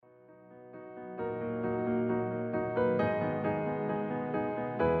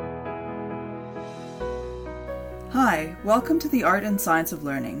Hi, welcome to the Art and Science of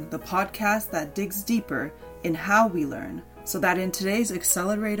Learning, the podcast that digs deeper in how we learn, so that in today's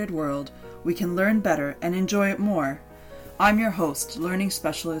accelerated world, we can learn better and enjoy it more. I'm your host, learning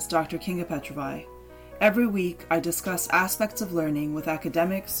specialist Dr. Kinga Petrovai. Every week, I discuss aspects of learning with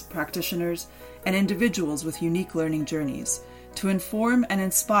academics, practitioners, and individuals with unique learning journeys to inform and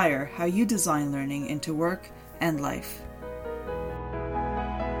inspire how you design learning into work and life.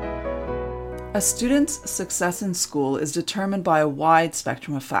 A student's success in school is determined by a wide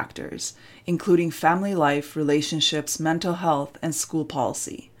spectrum of factors, including family life, relationships, mental health, and school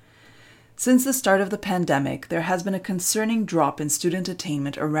policy. Since the start of the pandemic, there has been a concerning drop in student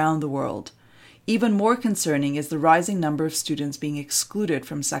attainment around the world. Even more concerning is the rising number of students being excluded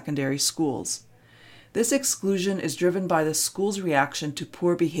from secondary schools. This exclusion is driven by the school's reaction to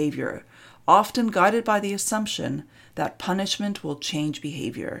poor behavior, often guided by the assumption that punishment will change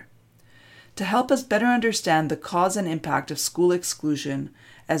behavior. To help us better understand the cause and impact of school exclusion,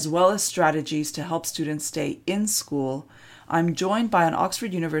 as well as strategies to help students stay in school, I'm joined by an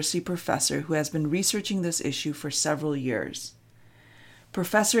Oxford University professor who has been researching this issue for several years.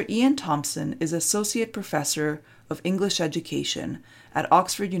 Professor Ian Thompson is Associate Professor of English Education at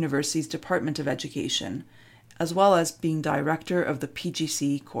Oxford University's Department of Education, as well as being Director of the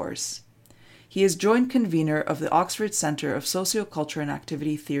PGC course. He is joint convener of the Oxford Centre of Socioculture and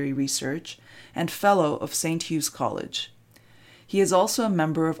Activity Theory Research and Fellow of St. Hugh's College. He is also a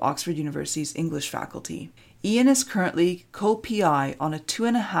member of Oxford University's English faculty. Ian is currently co-PI on a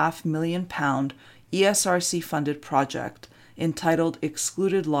 £2.5 million ESRC-funded project entitled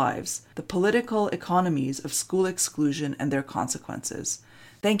Excluded Lives, The Political Economies of School Exclusion and Their Consequences.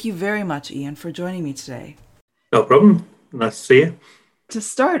 Thank you very much, Ian, for joining me today. No problem. Nice to see you. To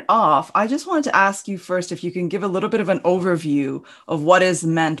start off, I just wanted to ask you first if you can give a little bit of an overview of what is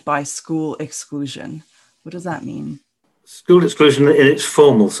meant by school exclusion. What does that mean? School exclusion in its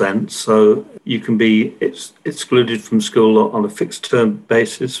formal sense. So you can be excluded from school on a fixed term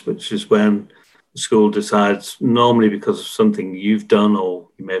basis, which is when the school decides, normally because of something you've done or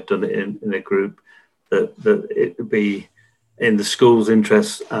you may have done it in a group, that it would be in the school's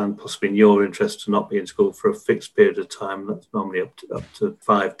interest and possibly in your interest to not be in school for a fixed period of time. That's normally up to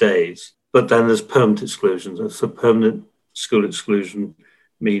 5 days. But then there's permanent exclusions. So permanent school exclusion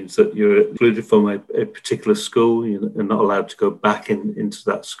means that you're excluded from a particular school. You're not allowed to go back into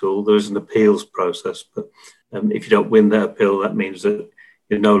that school. There is an appeals process, but if you don't win that appeal, that means that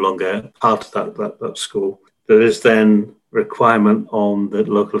you're no longer part of that school. There is then requirement on the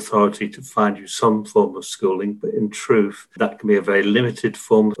local authority to find you some form of schooling, but in truth, that can be a very limited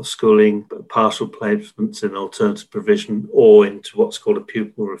form of schooling, but partial placements in alternative provision or into what's called a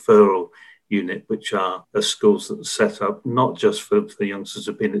pupil referral unit, which are schools that are set up not just for the youngsters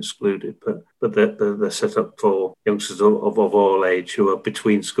who have been excluded, but they're set up for youngsters of all age who are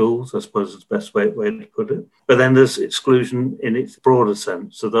between schools, I suppose is the best way to put it. But then there's exclusion in its broader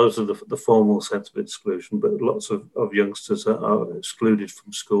sense. So those are the formal sense of exclusion, but lots of youngsters are excluded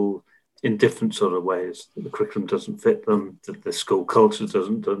from school in different sort of ways. The curriculum doesn't fit them, the school culture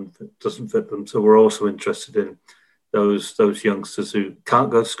doesn't fit them. So we're also interested in those youngsters who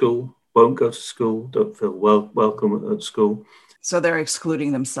can't go to school, won't go to school, don't feel welcome at school. So they're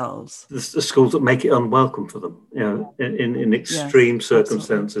excluding themselves. The schools that make it unwelcome for them, in extreme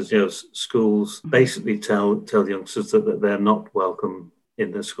circumstances, schools basically tell youngsters that they're not welcome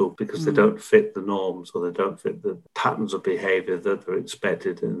in the school because they don't fit the norms or they don't fit the patterns of behaviour that are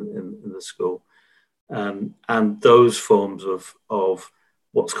expected in the school. And those forms of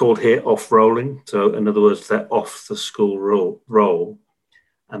what's called here off-rolling, so in other words, they're off the school roll,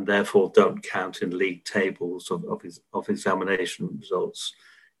 and therefore don't count in league tables of examination results.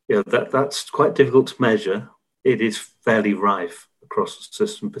 That's quite difficult to measure. It is fairly rife across the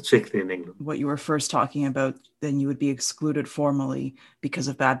system, particularly in England. What you were first talking about, then you would be excluded formally because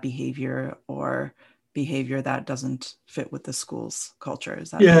of bad behavior or behavior that doesn't fit with the school's culture.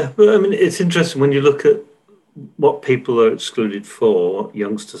 Is that? Yeah, but I mean, it's interesting when you look at what people are excluded for,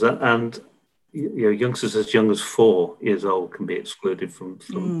 youngsters, and youngsters as young as 4 years old can be excluded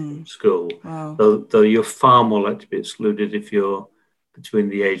from school. Wow. Though you're far more likely to be excluded if you're between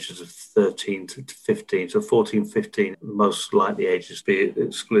the ages of 13 to 15. So 14, 15, the most likely ages to be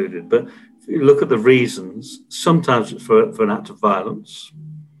excluded. But if you look at the reasons, sometimes it's for an act of violence.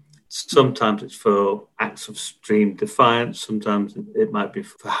 Sometimes it's for acts of extreme defiance. Sometimes it might be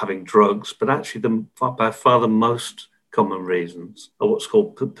for having drugs. But actually, by far the most common reasons are what's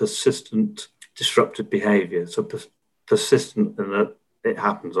called persistent disruptive behaviour. So persistent in that it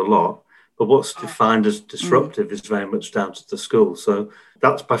happens a lot, But what's defined as disruptive is very much down to the school. So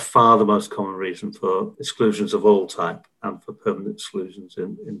that's by far the most common reason for exclusions of all type and for permanent exclusions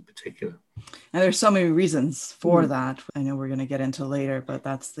in particular. And there's so many reasons for that. I know we're going to get into later, but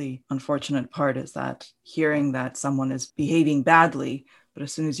that's the unfortunate part, is that hearing that someone is behaving badly, but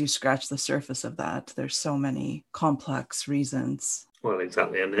as soon as you scratch the surface of that, there's so many complex reasons. Well,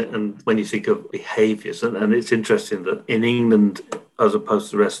 exactly. And when you think of behaviours, and it's interesting that in England, as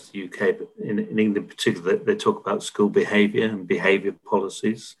opposed to the rest of the UK, but in England in particular, they talk about school behaviour and behaviour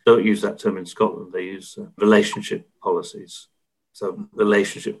policies. Don't use that term in Scotland. They use relationship policies. So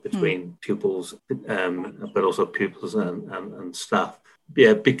relationship between pupils, but also pupils and staff.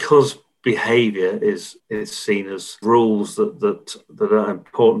 Yeah, because behaviour is seen as rules that are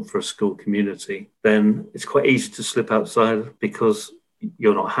important for a school community, then it's quite easy to slip outside because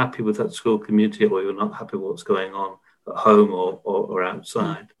you're not happy with that school community, or you're not happy with what's going on at home or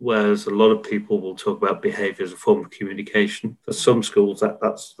outside. Whereas a lot of people will talk about behaviour as a form of communication. For some schools,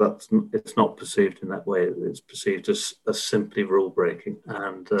 that's it's not perceived in that way. It's perceived as simply rule breaking.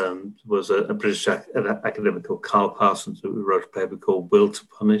 And there was a British academic called Carl Parsons who wrote a paper called Will to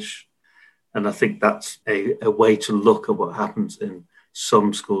Punish. And I think that's a way to look at what happens in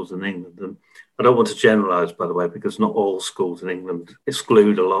some schools in England. And I don't want to generalise, by the way, because not all schools in England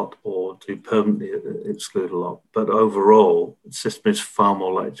exclude a lot or do permanently exclude a lot. But overall, the system is far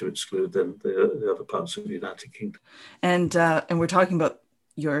more likely to exclude than the other parts of the United Kingdom. And we're talking about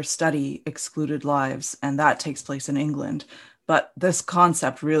your study, Excluded Lives, and that takes place in England. But this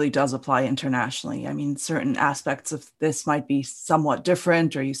concept really does apply internationally. I mean, certain aspects of this might be somewhat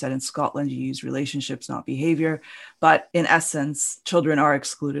different, or you said in Scotland, you use relationships, not behavior. But in essence, children are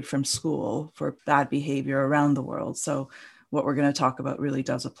excluded from school for bad behavior around the world. So what we're going to talk about really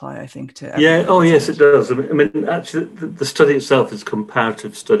does apply, I think, to everyone. Yeah, oh yes, it does. I mean, actually, the study itself is a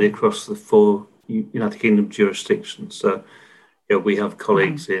comparative study across the 4 United Kingdom jurisdictions. So we have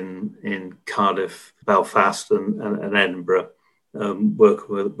colleagues in Cardiff, Belfast and Edinburgh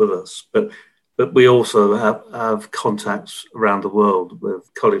working with us. But we also have contacts around the world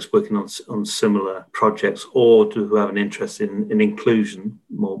with colleagues working on similar projects, or who have an interest in inclusion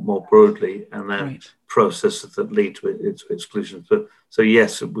more broadly, and then processes that lead to exclusion. So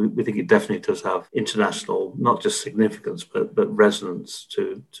yes, we think it definitely does have international, not just significance, but resonance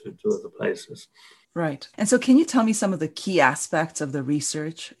to other places. Right. And so can you tell me some of the key aspects of the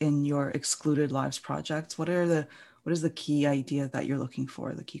research in your Excluded Lives project? What is the key idea that you're looking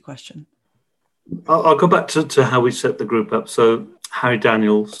for, the key question? I'll go back to how we set the group up. So Harry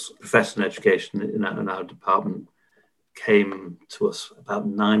Daniels, Professor in Education in our department, came to us about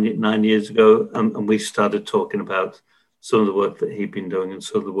nine years ago, and we started talking about some of the work that he'd been doing and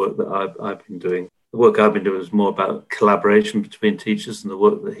some of the work that I've been doing. The work I've been doing was more about collaboration between teachers, and the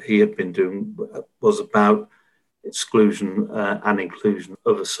work that he had been doing was about exclusion and inclusion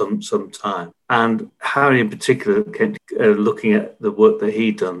over some time. And Harry in particular, looking at the work that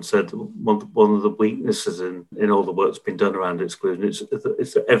he'd done, said one of the weaknesses in all the work that's been done around exclusion is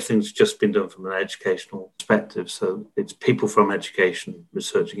that everything's just been done from an educational perspective. So it's people from education,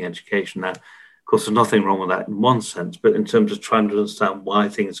 researching education. Now, of course, there's nothing wrong with that in one sense, but in terms of trying to understand why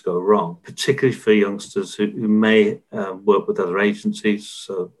things go wrong, particularly for youngsters who may work with other agencies,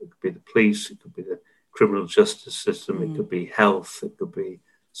 so it could be the police, it could be the criminal justice system, it could be health, it could be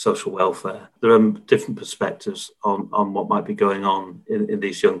social welfare. There are different perspectives on what might be going on in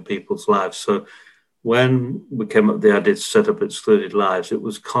these young people's lives. So when we came up with the idea to set up Excluded Lives, it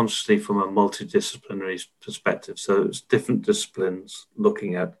was consciously from a multidisciplinary perspective. So it's different disciplines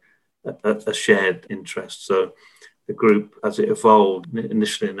looking at a shared interest. So the group, as it evolved,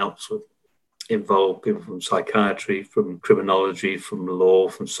 initially in Oxford, involved people from psychiatry, from criminology, from law,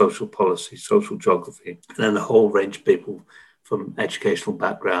 from social policy, social geography, and then a whole range of people from educational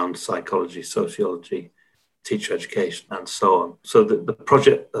background, psychology, sociology, teacher education, and so on. So the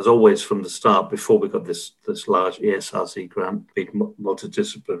project, as always from the start, before we got this large ESRC grant, being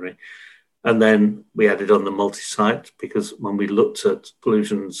multidisciplinary. And then we added on the multi-site, because when we looked at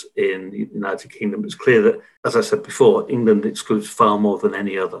exclusions in the United Kingdom, it's clear that, as I said before, England excludes far more than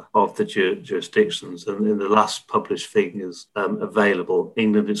any other of the jurisdictions. And in the last published figures available,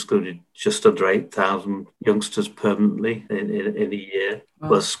 England excluded just under 8,000 youngsters permanently in a year,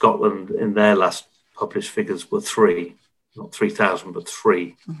 whereas Scotland, in their last published figures, were 3, not 3,000, but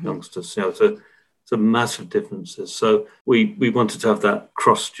 3 youngsters. So massive differences. So we wanted to have that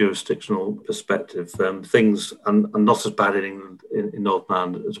cross-jurisdictional perspective. Things are not as bad in England, in Northern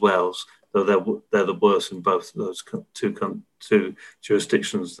Ireland as Wales, though they're the worst in both of those two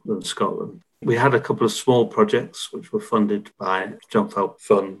jurisdictions than Scotland. We had a couple of small projects which were funded by John Feld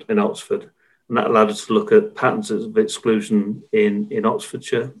Fund in Oxford, And that allowed us to look at patterns of exclusion in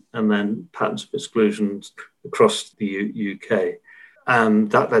Oxfordshire and then patterns of exclusion across the UK. And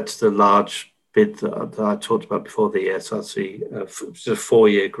that led to the large bid that I talked about before, the ESRC, which is a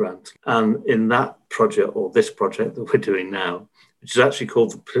 4-year grant. And in that project, or this project that we're doing now, which is actually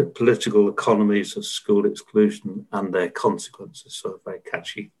called the Political Economies of School Exclusion and Their Consequences, so a very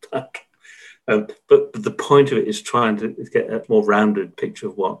catchy title. But the point of it is trying to get a more rounded picture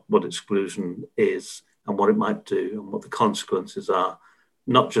of what exclusion is and what it might do and what the consequences are,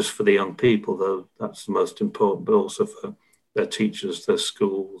 not just for the young people, though that's the most important, but also for their teachers, their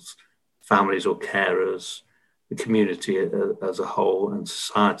schools, families or carers, the community as a whole, and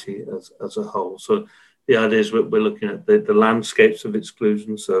society as a whole. So the idea is we're looking at the landscapes of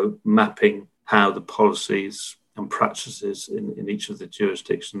exclusion, so mapping how the policies and practices in each of the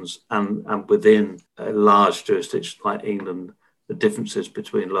jurisdictions and within a large jurisdiction like England, the differences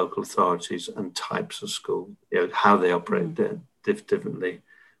between local authorities and types of school, how they operate differently.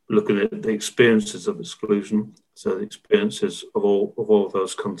 Looking at the experiences of exclusion, so the experiences of all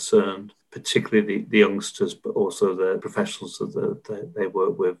those concerned, particularly the youngsters, but also the professionals that they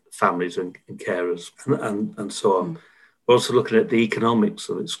work with, families and carers, and so on. We're also looking at the economics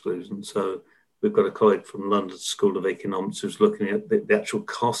of exclusion. So we've got a colleague from London School of Economics who's looking at the actual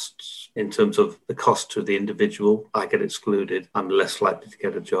costs in terms of the cost to the individual. I get excluded, I'm less likely to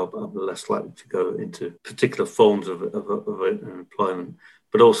get a job, I'm less likely to go into particular forms of employment,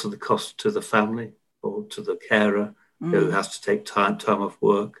 but also the cost to the family or to the carer who has to take time off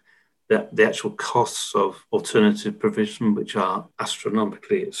work. The actual costs of alternative provision, which are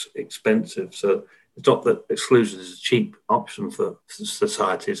astronomically expensive. So it's not that exclusion is a cheap option for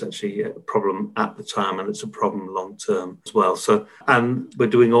society. It's actually a problem at the time, and it's a problem long term as well. So, and we're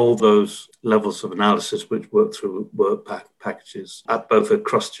doing all those levels of analysis, which work through work packages at both a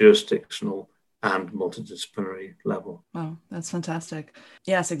cross-jurisdictional and multidisciplinary level. Oh, that's fantastic.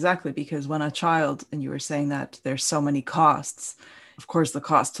 Yes, exactly. Because when a child, and you were saying that there's so many costs, of course, the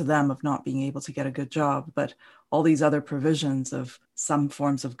cost to them of not being able to get a good job, but all these other provisions of some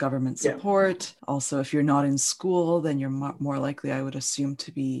forms of government support. Yeah. Also, if you're not in school, then you're more likely, I would assume,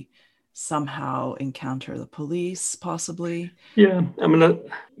 to be somehow encounter the police, possibly. Yeah, I mean,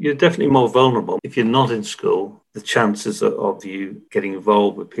 you're definitely more vulnerable. If you're not in school, the chances of you getting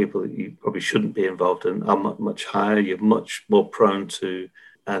involved with people that you probably shouldn't be involved in are much higher. You're much more prone to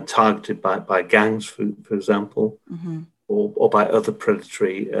targeted by gangs, for example, or by other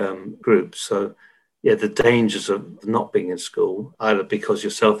predatory groups. So, yeah, the dangers of not being in school, either because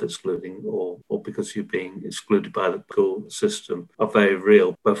you're self-excluding or because you're being excluded by the school system, are very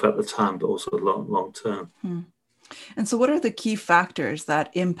real, both at the time but also long term. And so what are the key factors that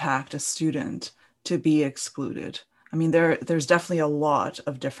impact a student to be excluded? I mean, there's definitely a lot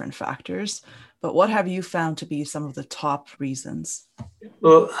of different factors, but what have you found to be some of the top reasons?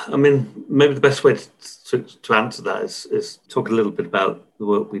 Well, I mean, maybe the best way to answer that is talk a little bit about the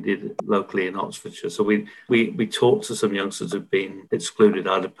work we did locally in Oxfordshire. So we talked to some youngsters who've been excluded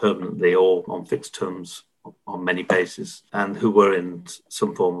either permanently or on fixed terms on many bases, and who were in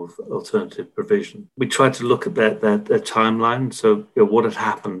some form of alternative provision. We tried to look at their timeline. So what had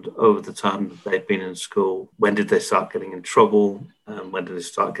happened over the time that they'd been in school. When did they start getting in trouble? When did they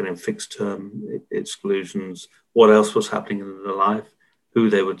start getting fixed term exclusions? What else was happening in their life? Who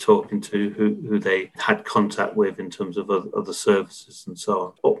they were talking to, who they had contact with in terms of other services and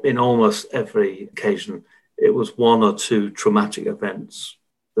so on. In almost every occasion, it was one or two traumatic events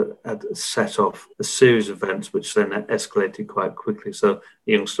that had set off a series of events which then escalated quite quickly. So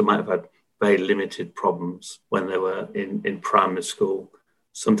the youngster might have had very limited problems when they were in primary school.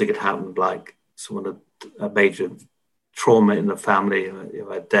 Something had happened, like someone had a major trauma in the family,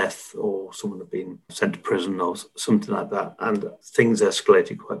 a death, or someone had been sent to prison or something like that. And things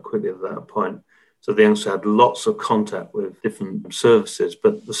escalated quite quickly at that point. So the youngster had lots of contact with different services,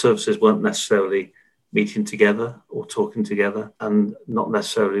 but the services weren't necessarily meeting together or talking together, and not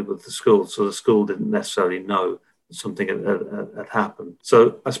necessarily with the school. So the school didn't necessarily know something had happened.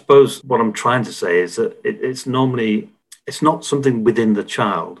 So I suppose what I'm trying to say is that it's not something within the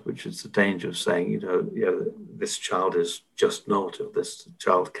child, which is the danger of saying, this child is just naughty, this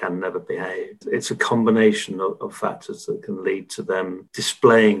child can never behave. It's a combination of factors that can lead to them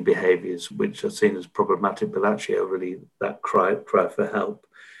displaying behaviours which are seen as problematic, but actually are really that cry for help.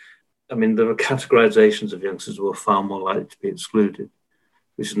 I mean, there are categorizations of youngsters who are far more likely to be excluded,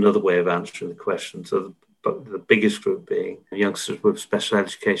 which is another way of answering the question. So the biggest group being youngsters with special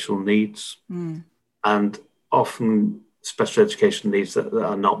educational needs. And often special education needs that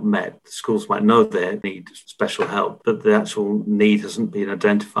are not met. The schools might know they need special help, but the actual need hasn't been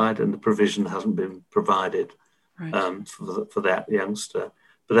identified and the provision hasn't been provided for that youngster.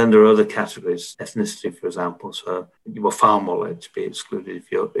 But then there are other categories, ethnicity, for example. So you are far more likely to be excluded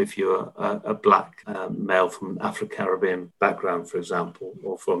if you're a black male from an Afro-Caribbean background, for example,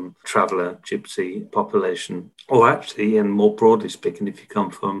 or from traveller, gypsy population, or actually, and more broadly speaking, if you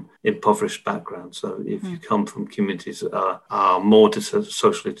come from impoverished backgrounds. So if you come from communities that are more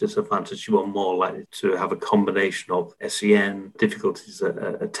socially disadvantaged, you are more likely to have a combination of SEN, difficulties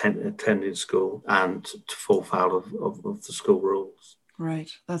attending school, and to fall foul of the school rules.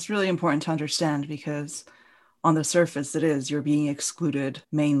 Right. That's really important to understand because on the surface, you're being excluded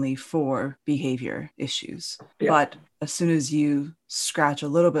mainly for behavior issues. Yeah. But as soon as you scratch a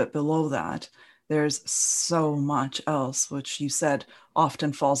little bit below that, there's so much else, which you said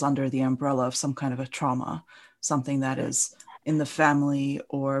often falls under the umbrella of some kind of a trauma, something that is in the family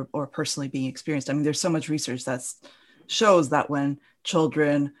or personally being experienced. I mean, there's so much research that shows that when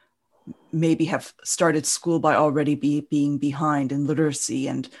children maybe have started school by already being behind in literacy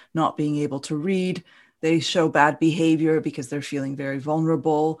and not being able to read, they show bad behavior because they're feeling very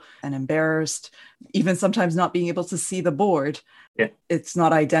vulnerable and embarrassed, even sometimes not being able to see the board. Yeah. It's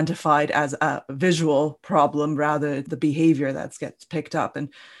not identified as a visual problem, rather the behavior that gets picked up. And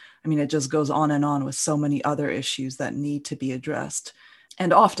I mean, it just goes on and on with so many other issues that need to be addressed.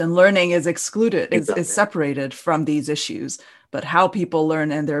 And often learning is excluded, is separated from these issues. But how people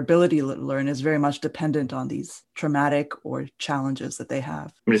learn and their ability to learn is very much dependent on these traumatic or challenges that they have.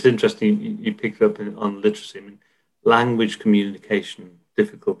 I mean, it's interesting you picked up on literacy. I mean, language communication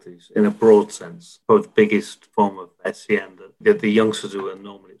difficulties in a broad sense, probably the biggest form of SEN that the youngsters who are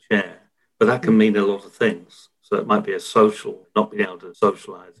normally share. But that can mean a lot of things. So it might be a social, not being able to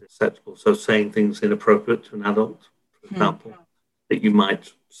socialise, acceptable. So saying things inappropriate to an adult, for example, that you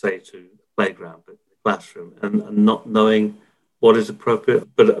might say to the playground, but in the classroom, and not knowing what is appropriate.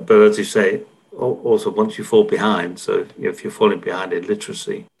 But as you say, also once you fall behind, so if you're falling behind in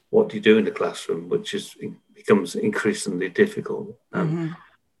literacy, what do you do in the classroom, which becomes increasingly difficult. And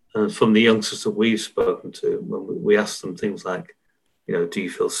from the youngsters that we've spoken to, when we ask them things like, do you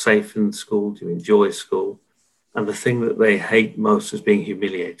feel safe in school? Do you enjoy school? And the thing that they hate most is being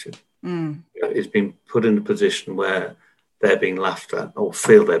humiliated. Is being put in a position where they're being laughed at or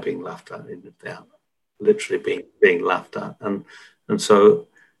feel they're being laughed at. They are literally being laughed at. And so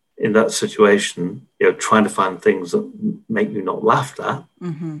in that situation, trying to find things that make you not laughed at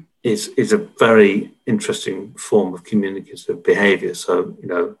is a very interesting form of communicative behaviour.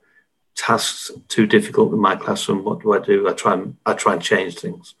 So, tasks too difficult in my classroom, what do? I try and change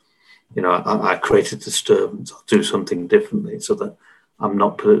things. I create a disturbance. I'll do something differently so that I'm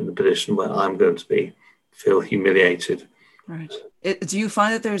not put in a position where I'm going to feel humiliated. Right. Do you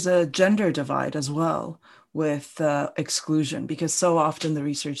find that there's a gender divide as well with exclusion? Because so often the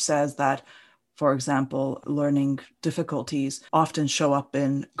research says that, for example, learning difficulties often show up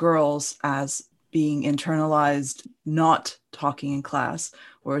in girls as being internalized, not talking in class,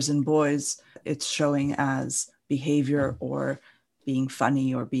 whereas in boys, it's showing as behavior or being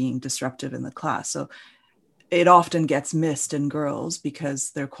funny or being disruptive in the class. So it often gets missed in girls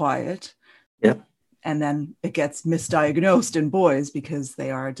because they're quiet. Yeah. And then it gets misdiagnosed in boys because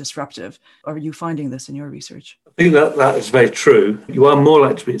they are disruptive. Are you finding this in your research? I think that is very true. You are more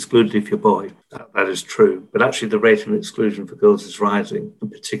likely to be excluded if you're a boy. That is true. But actually the rate of exclusion for girls is rising,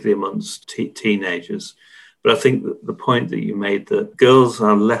 and particularly amongst teenagers. But I think that the point that you made, that girls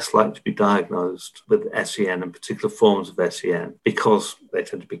are less likely to be diagnosed with SEN and particular forms of SEN because they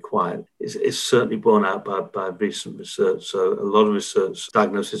tend to be quiet, is certainly borne out by recent research. So a lot of research,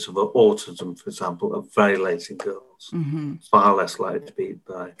 diagnosis of autism, for example, are very late in girls. Far less likely to be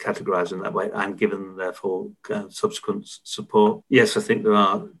categorised in that way and given, therefore, subsequent support. Yes, I think there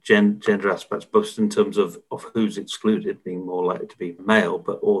are gender aspects, both in terms of who's excluded, being more likely to be male,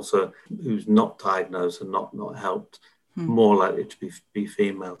 but also who's not diagnosed and not helped, more likely to be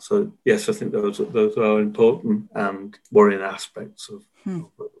female. So yes, I think those are important and worrying aspects of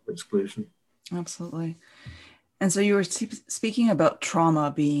exclusion. Absolutely. And so you were speaking about trauma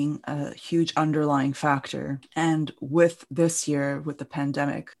being a huge underlying factor. And with this year, with the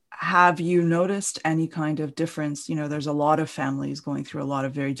pandemic, have you noticed any kind of difference? There's a lot of families going through a lot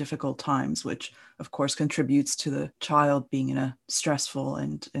of very difficult times, which of course contributes to the child being in a stressful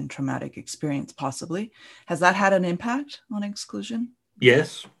and traumatic experience, possibly. Has that had an impact on exclusion?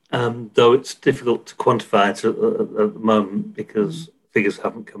 Yes, though it's difficult to quantify it at the moment because figures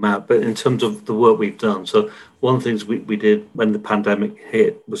haven't come out. But in terms of the work we've done, so one of the things we did when the pandemic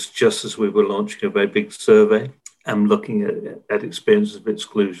hit was just as we were launching a very big survey looking at experiences of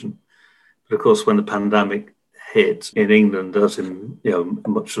exclusion. But of course, when the pandemic hit in England, as in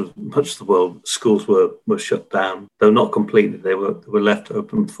much of the world, schools were shut down. Though not completely, they were left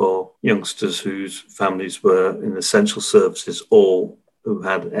open for youngsters whose families were in essential services or who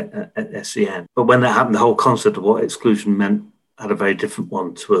had SEN. But when that happened, the whole concept of what exclusion meant had a very different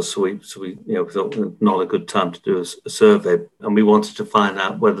one to us. So we thought not a good time to do a survey, and we wanted to find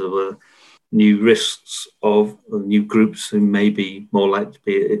out whether there were new risks of new groups who may be more likely to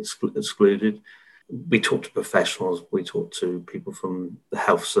be excluded. We talked to professionals, we talked to people from the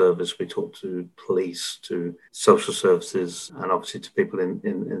health service, we talked to police, to social services, and obviously to people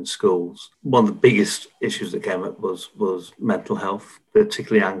in schools. One of the biggest issues that came up was mental health,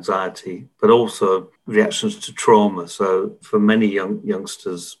 particularly anxiety, but also reactions to trauma. So for many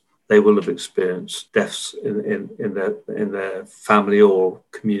youngsters, they will have experienced deaths in their family or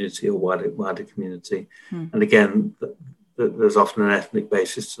community or wider community. And again, there's often an ethnic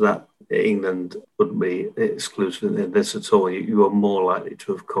basis to that. England wouldn't be exclusive in this at all. You are more likely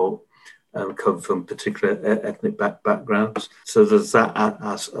to have come from particular ethnic backgrounds. So there's that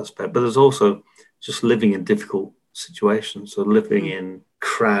aspect. But there's also just living in difficult situations. So living in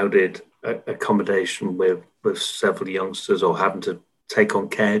crowded accommodation with several youngsters, or having to take on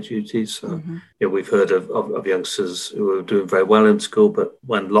care duties. So we've heard of youngsters who were doing very well in school, but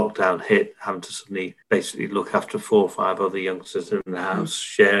when lockdown hit, having to suddenly basically look after 4 or 5 other youngsters in the house,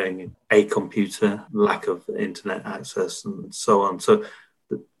 sharing a computer, lack of internet access, and so on. So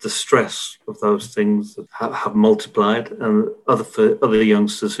the stress of those things have multiplied, and other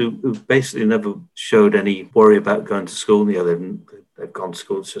youngsters who basically never showed any worry about going to school. They've gone to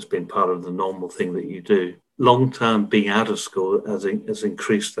school, it's just been part of the normal thing that you do. Long-term being out of school has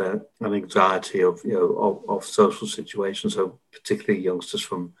increased their anxiety of social situations. So particularly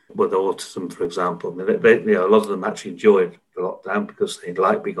youngsters with autism, for example, I mean, a lot of them actually enjoyed the lockdown because they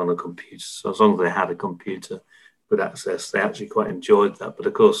liked being on a computer. So as long as they had a computer with access, they actually quite enjoyed that. But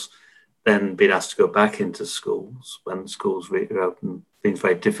of course, then being asked to go back into schools when schools reopened, been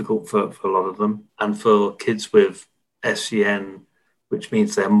very difficult for a lot of them. And for kids with SEN, which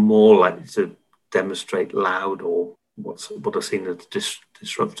means they're more likely to demonstrate loud or what are seen as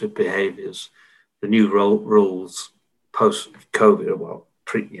disruptive behaviours. The new rules post-COVID,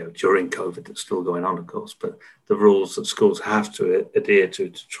 during COVID, it's still going on, of course, but the rules that schools have to adhere to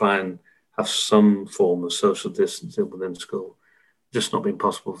try and have some form of social distancing within school, just not been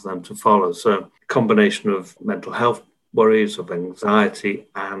possible for them to follow. So a combination of mental health worries, of anxiety,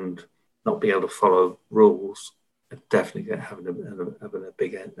 and not being able to follow rules, definitely having a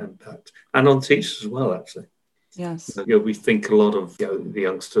big impact, and on teachers as well. Actually, yes, we think a lot of the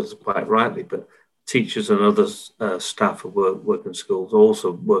youngsters, quite rightly, but teachers and other staff who work in schools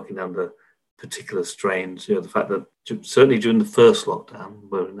also working under particular strains. The fact that certainly during the first lockdown,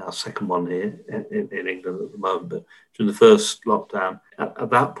 we're in our second one here in England at the moment, but during the first lockdown, at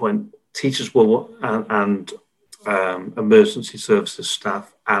that point, teachers were and emergency services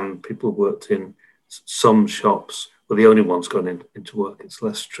staff and people who worked in some shops were the only ones going into work. It's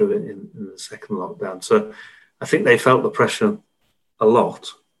less true in the second lockdown. So I think they felt the pressure a lot.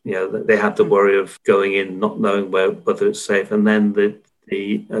 They had the worry of going in, not knowing whether it's safe, and then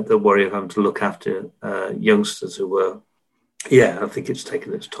the worry of having to look after youngsters who were, I think it's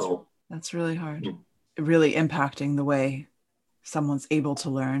taken its toll. That's really hard. Really impacting the way someone's able to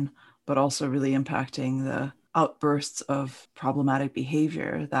learn, but also really impacting the outbursts of problematic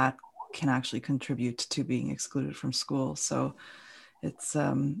behavior that can actually contribute to being excluded from school. So it's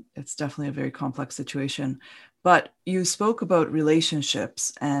definitely a very complex situation. But you spoke about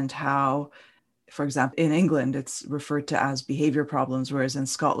relationships and how, for example, in England, it's referred to as behavior problems, whereas in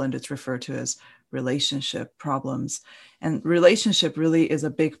Scotland, it's referred to as relationship problems. And relationship really is a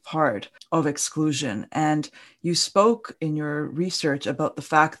big part of exclusion. And you spoke in your research about the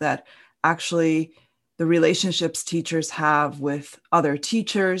fact that actually the relationships teachers have with other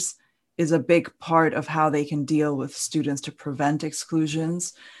teachers is a big part of how they can deal with students to prevent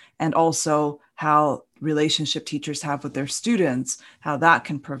exclusions, and also how relationship teachers have with their students, how that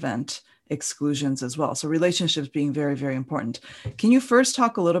can prevent exclusions as well. So relationships being very, very important. Can you first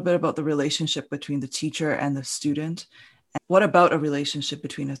talk a little bit about the relationship between the teacher and the student? And what about a relationship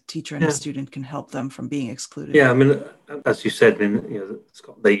between a teacher and a student can help them from being excluded? Yeah, I mean, as you said,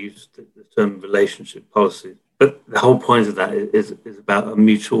 they use the term relationship policy. But the whole point of that is about a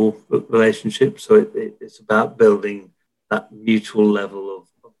mutual relationship. So it's about building that mutual level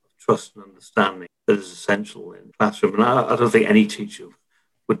of trust and understanding that is essential in the classroom. And I don't think any teacher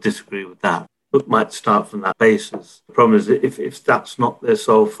would disagree with that, but might start from that basis. The problem is that if that's not their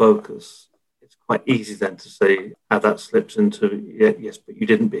sole focus, it's quite easy then to say how that slips into, yes, but you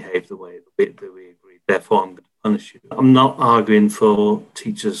didn't behave the way that we agreed, therefore I'm going to punish you. I'm not arguing for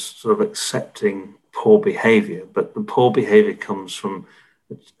teachers sort of accepting poor behaviour, but the poor behaviour comes from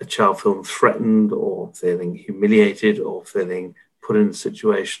a child feeling threatened or feeling humiliated or feeling put in a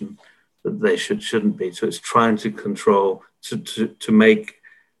situation that they shouldn't be. So it's trying to control, to make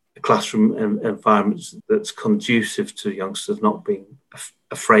a classroom environment that's conducive to youngsters not being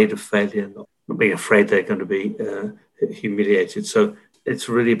afraid of failure, not being afraid they're going to be humiliated. So it's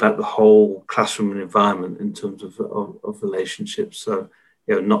really about the whole classroom environment in terms of relationships. So,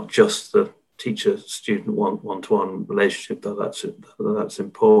 not just the teacher-student one-to-one relationship, though that's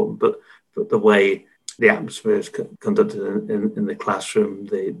important, but the way the atmosphere is conducted in the classroom,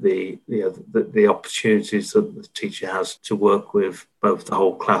 the opportunities that the teacher has to work with both the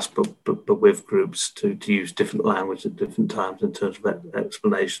whole class, but with groups to use different language at different times in terms of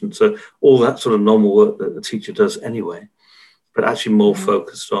explanation. So all that sort of normal work that the teacher does anyway, but actually more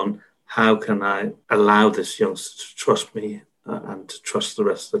focused on how can I allow this youngster to trust me and to trust the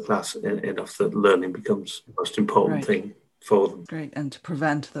rest of the class enough that learning becomes the most important thing for them. Great. And to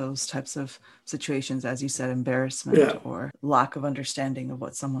prevent those types of situations, as you said, embarrassment or lack of understanding of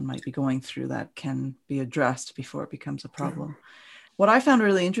what someone might be going through, that can be addressed before it becomes a problem. What I found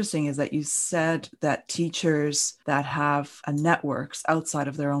really interesting is that you said that teachers that have networks outside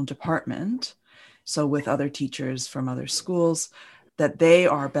of their own department, so with other teachers from other schools, that they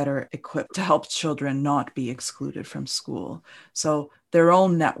are better equipped to help children not be excluded from school. So their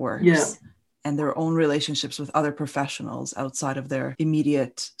own networks and their own relationships with other professionals outside of their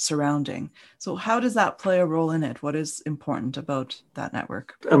immediate surrounding. So how does that play a role in it? What is important about that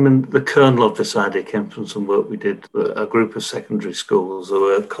network? I mean, the kernel of this idea came from some work we did with a group of secondary schools who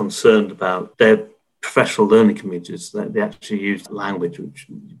were concerned about their professional learning communities. They actually used language, which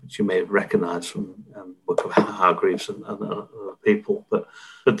you may recognise from work of Hargreaves and other people. But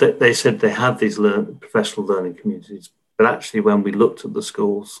they said they had these professional learning communities. But actually, when we looked at the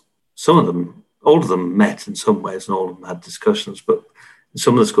schools, all of them met in some ways and all of them had discussions, but in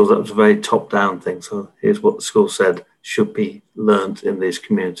some of the schools that was a very top-down thing. So here's what the school said should be learned in these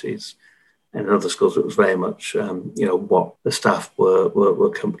communities. And in other schools it was very much, what the staff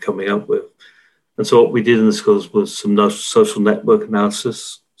were coming up with. And so what we did in the schools was some social network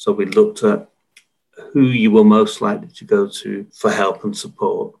analysis. So we looked at who you were most likely to go to for help and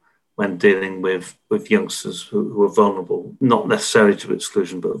support when dealing with youngsters who are vulnerable, not necessarily to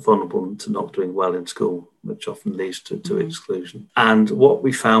exclusion, but vulnerable to not doing well in school, which often leads to exclusion. And what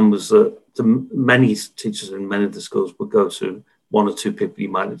we found was that many teachers in many of the schools would go to one or two people you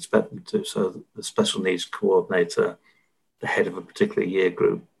might expect them to. So the special needs coordinator, the head of a particular year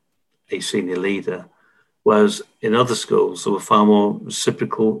group, a senior leader. Whereas in other schools, there were far more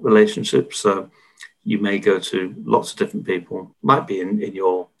reciprocal relationships. So you may go to lots of different people, might be in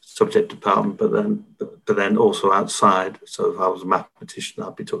your subject department, but then also outside. So if I was a mathematician,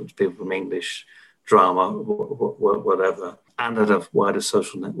 I'd be talking to people from English, drama, whatever. And I'd have wider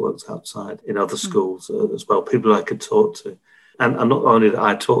social networks outside in other schools as well, people I could talk to. And not only that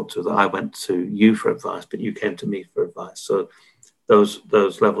I talked to, that I went to you for advice, but you came to me for advice. So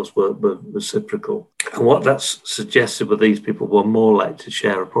those levels were reciprocal. And what that's suggested were these people were more likely to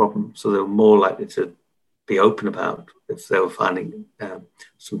share a problem. So they were more likely to be open about if they were finding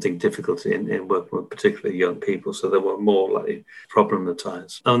something difficult in working with particularly young people. So they were more likely to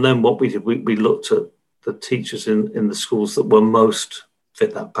problematize. And then what we did, we looked at the teachers in the schools that were most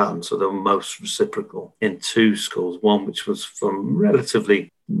fit that pattern. So they were most reciprocal in two schools, one which was from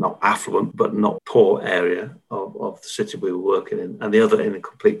relatively not affluent, but not poor area of the city we were working in, and the other in a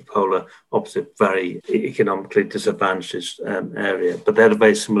complete polar opposite, very economically disadvantaged area. But they had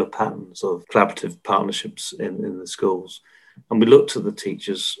very similar patterns of collaborative partnerships in the schools. And we looked at the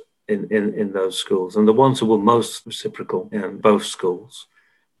teachers in those schools, and the ones who were most reciprocal in both schools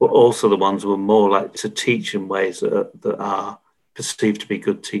were also the ones who were more likely to teach in ways that are perceived to be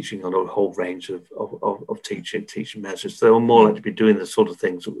good teaching on a whole range of teaching measures. They were more likely to be doing the sort of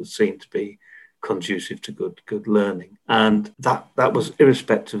things that would seem to be conducive to good learning. And that was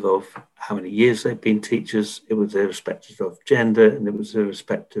irrespective of how many years they'd been teachers, it was irrespective of gender, and it was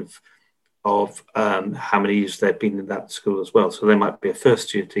irrespective of how many years they'd been in that school as well. So they might be a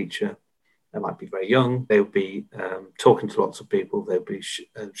first year teacher, they might be very young, they would be talking to lots of people, they'd be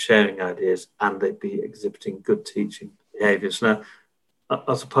sharing ideas, and they'd be exhibiting good teaching behaviours. Now,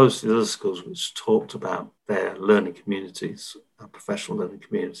 as opposed to the other schools which talked about their learning communities, professional learning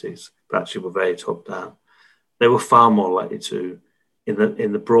communities, but actually were very top down, they were far more likely to,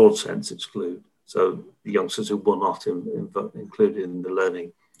 in the broad sense, exclude. So the youngsters who were not included in the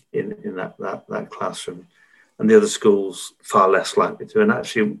learning in that classroom, and the other schools far less likely to. And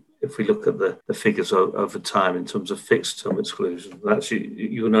actually, if we look at the figures over time in terms of fixed term exclusion, actually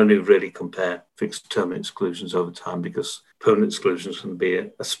you can only really compare fixed term exclusions over time, because permanent exclusions can be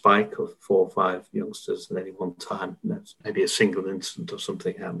a spike of 4 or 5 youngsters at any one time. That's maybe a single incident of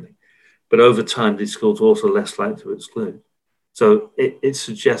something happening. But over time, these schools are also less likely to exclude. So it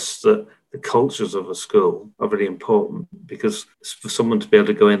suggests that the cultures of a school are really important, because for someone to be able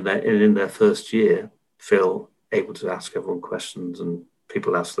to go in there in their first year, feel able to ask everyone questions and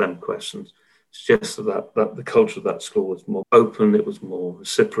people ask them questions, suggests that the culture of that school was more open, it was more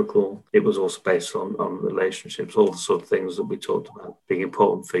reciprocal, it was also based on relationships, all the sort of things that we talked about being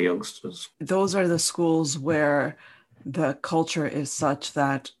important for youngsters. Those are the schools where the culture is such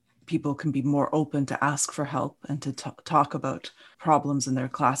that people can be more open to ask for help and to talk about problems in their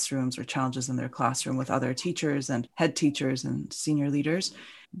classrooms or challenges in their classroom with other teachers and head teachers and senior leaders.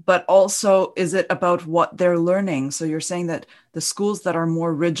 But also, is it about what they're learning? So you're saying that the schools that are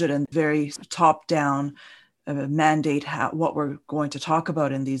more rigid and very top-down mandate what we're going to talk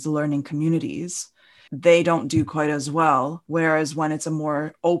about in these learning communities, they don't do quite as well. Whereas when it's a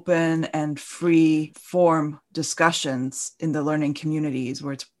more open and free form discussions in the learning communities,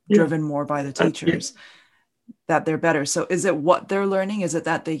 where it's driven more by the teachers, that they're better. So is it what they're learning? Is it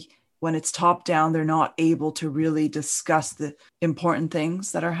that when it's top down, they're not able to really discuss the important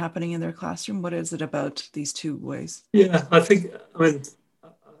things that are happening in their classroom? What is it about these two ways? Yeah, I think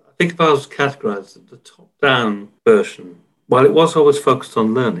if I was categorized, the top-down version, while it was always focused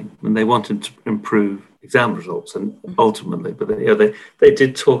on learning and they wanted to improve exam results and ultimately, but they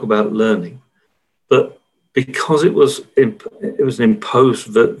did talk about learning, but because it was an imposed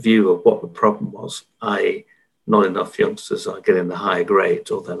view of what the problem was, i.e. not enough youngsters are getting the higher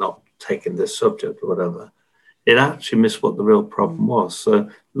grades or they're not taking this subject or whatever, it actually missed what the real problem was. So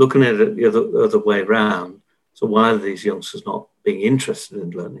looking at it the other way around, so why are these youngsters not being interested in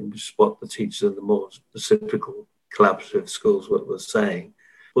learning, which is what the teachers in the more reciprocal collaborative schools were saying,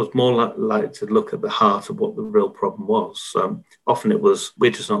 was more likely to look at the heart of what the real problem was. Often it was,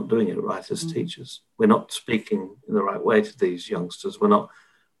 we're just not doing it right as teachers. We're not speaking in the right way to these youngsters.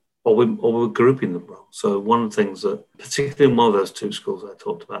 Or we're grouping them wrong. So one of the things that, particularly in one of those 2 schools I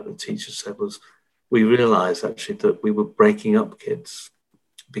talked about, the teachers said was, we realised actually that we were breaking up kids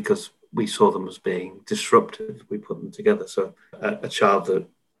because we saw them as being disruptive. We put them together. So a child that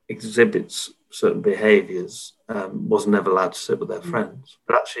exhibits certain behaviours was never allowed to sit with their friends.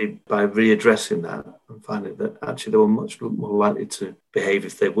 But actually, by readdressing that and finding that actually they were much more likely to behave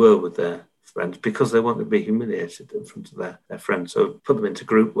if they were with their friends, because they wanted to be humiliated in front of their friends. So put them into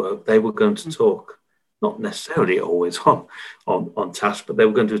group work, they were going to talk, not necessarily always on task, but they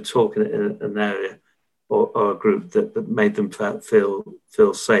were going to talk in an area or a group that made them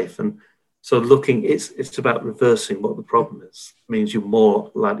feel safe. And so it's about reversing what the problem is. It means you're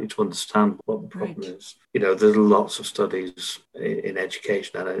more likely to understand what the problem is. There's lots of studies in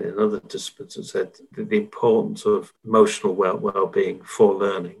education and in other disciplines that said the importance of emotional well-being for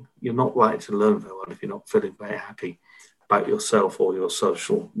learning. You're not likely to learn very well if you're not feeling very happy about yourself or your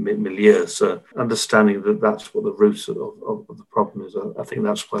social milieu. So understanding that that's what the root of the problem is, I think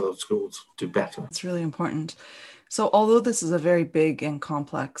that's why those schools do better. It's really important. So although this is a very big and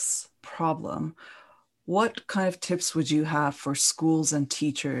complex problem, what kind of tips would you have for schools and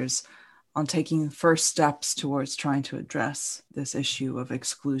teachers on taking first steps towards trying to address this issue of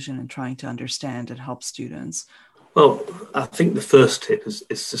exclusion and trying to understand and help students? Well, I think the first tip is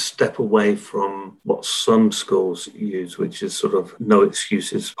to step away from what some schools use, which is sort of no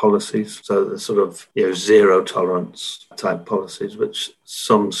excuses policies. So the sort of zero tolerance type policies, which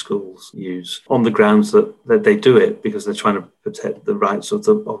some schools use on the grounds that they do it because they're trying to protect the rights of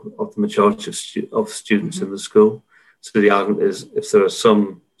the majority of students in the school. So the argument is, if there are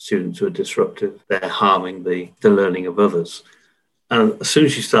some students who are disruptive, they're harming the learning of others. And as soon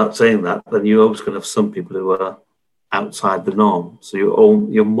as you start saying that, then you're always going to have some people who are outside the norm. So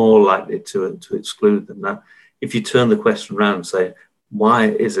you're more likely to exclude them. Now, if you turn the question around and say, why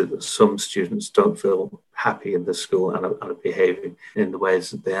is it that some students don't feel happy in the school and are behaving in the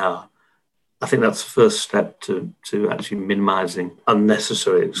ways that they are? I think that's the first step to actually minimising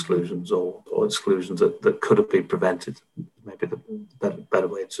unnecessary exclusions or exclusions that could have been prevented. Maybe the better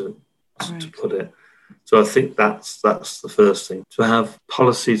way to put it. So I think that's the first thing. To have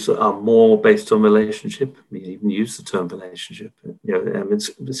policies that are more based on relationship. I mean, even use the term relationship.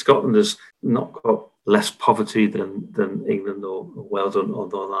 Scotland has not got less poverty than England or Wales or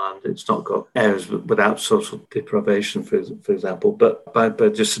Northern Ireland. It's not got areas without social deprivation, for example. But by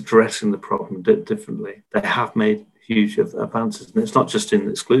just addressing the problem differently, they have made huge advances. And it's not just in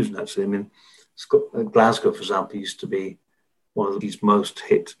exclusion, actually. I mean, Glasgow, for example, used to be one of these most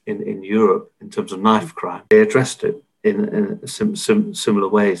hit in Europe in terms of knife crime. They addressed it in similar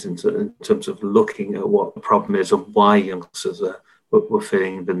ways in terms of looking at what the problem is and why youngsters were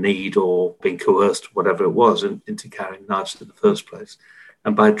feeling the need or being coerced, whatever it was, into carrying knives in the first place.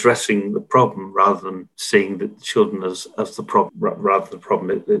 And by addressing the problem rather than seeing the children as the problem, rather than the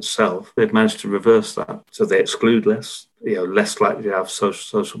problem itself, they've managed to reverse that. So they exclude less, less likely to have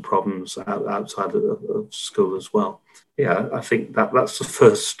social problems outside of school as well. Yeah, I think that's the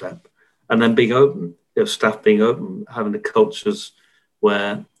first step. And then being open, staff being open, having the cultures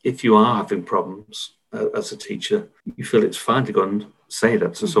where if you are having problems as a teacher, you feel it's fine to go and say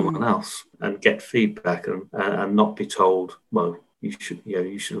that to someone else and get feedback and not be told, well, you should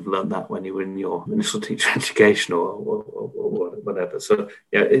have learned that when you were in your initial teacher education or whatever. So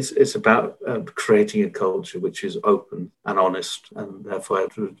yeah, it's about creating a culture which is open and honest, and therefore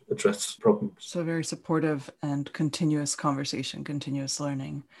to address problems. So very supportive and continuous conversation, continuous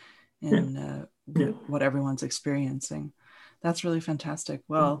learning in what everyone's experiencing. That's really fantastic.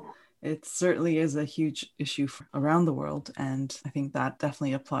 Well, it certainly is a huge issue around the world. And I think that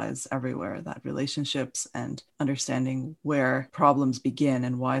definitely applies everywhere, that relationships and understanding where problems begin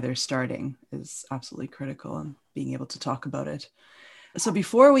and why they're starting is absolutely critical, and being able to talk about it. So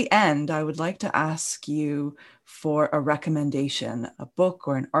before we end, I would like to ask you for a recommendation, a book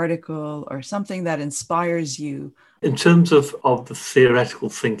or an article or something that inspires you. In terms of the theoretical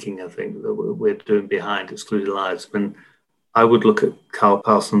thinking, I think that we're doing behind Excluded Lives, I would look at Carl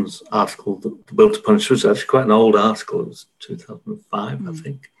Parsons' article, The Will to Punish, which is actually quite an old article. It was 2005, I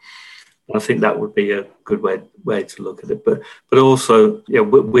think. I think that would be a good way to look at it. But also,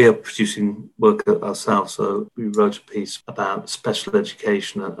 we are producing work ourselves. So we wrote a piece about special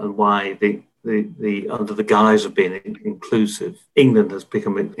education and why the under the guise of being inclusive, England has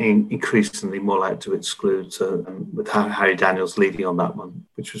become increasingly more likely to exclude. So with Harry Daniels leading on that one,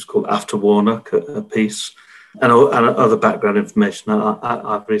 which was called After Warnock, a piece. And other background information.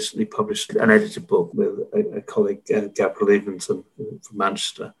 I've recently published an edited book with a colleague, Gabriel Evenson from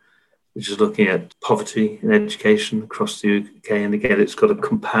Manchester, which is looking at poverty in education across the UK. And again, it's got a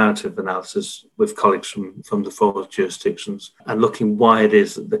comparative analysis with colleagues from the four jurisdictions and looking why it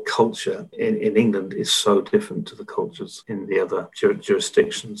is that the culture in England is so different to the cultures in the other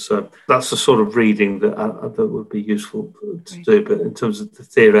jurisdictions. So that's the sort of reading that would be useful to do. But in terms of the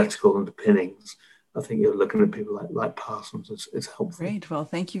theoretical underpinnings, I think you're looking at people like Parsons is helpful. Great. Well,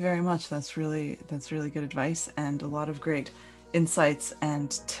 thank you very much. That's really good advice and a lot of great insights and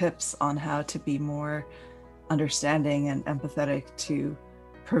tips on how to be more understanding and empathetic to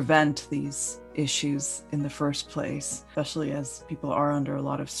prevent these issues in the first place, especially as people are under a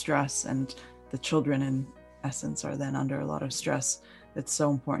lot of stress and the children in essence are then under a lot of stress. It's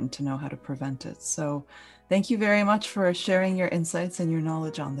so important to know how to prevent it. So thank you very much for sharing your insights and your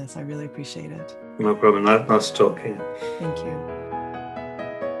knowledge on this. I really appreciate it. No problem. Nice talking. Thank you.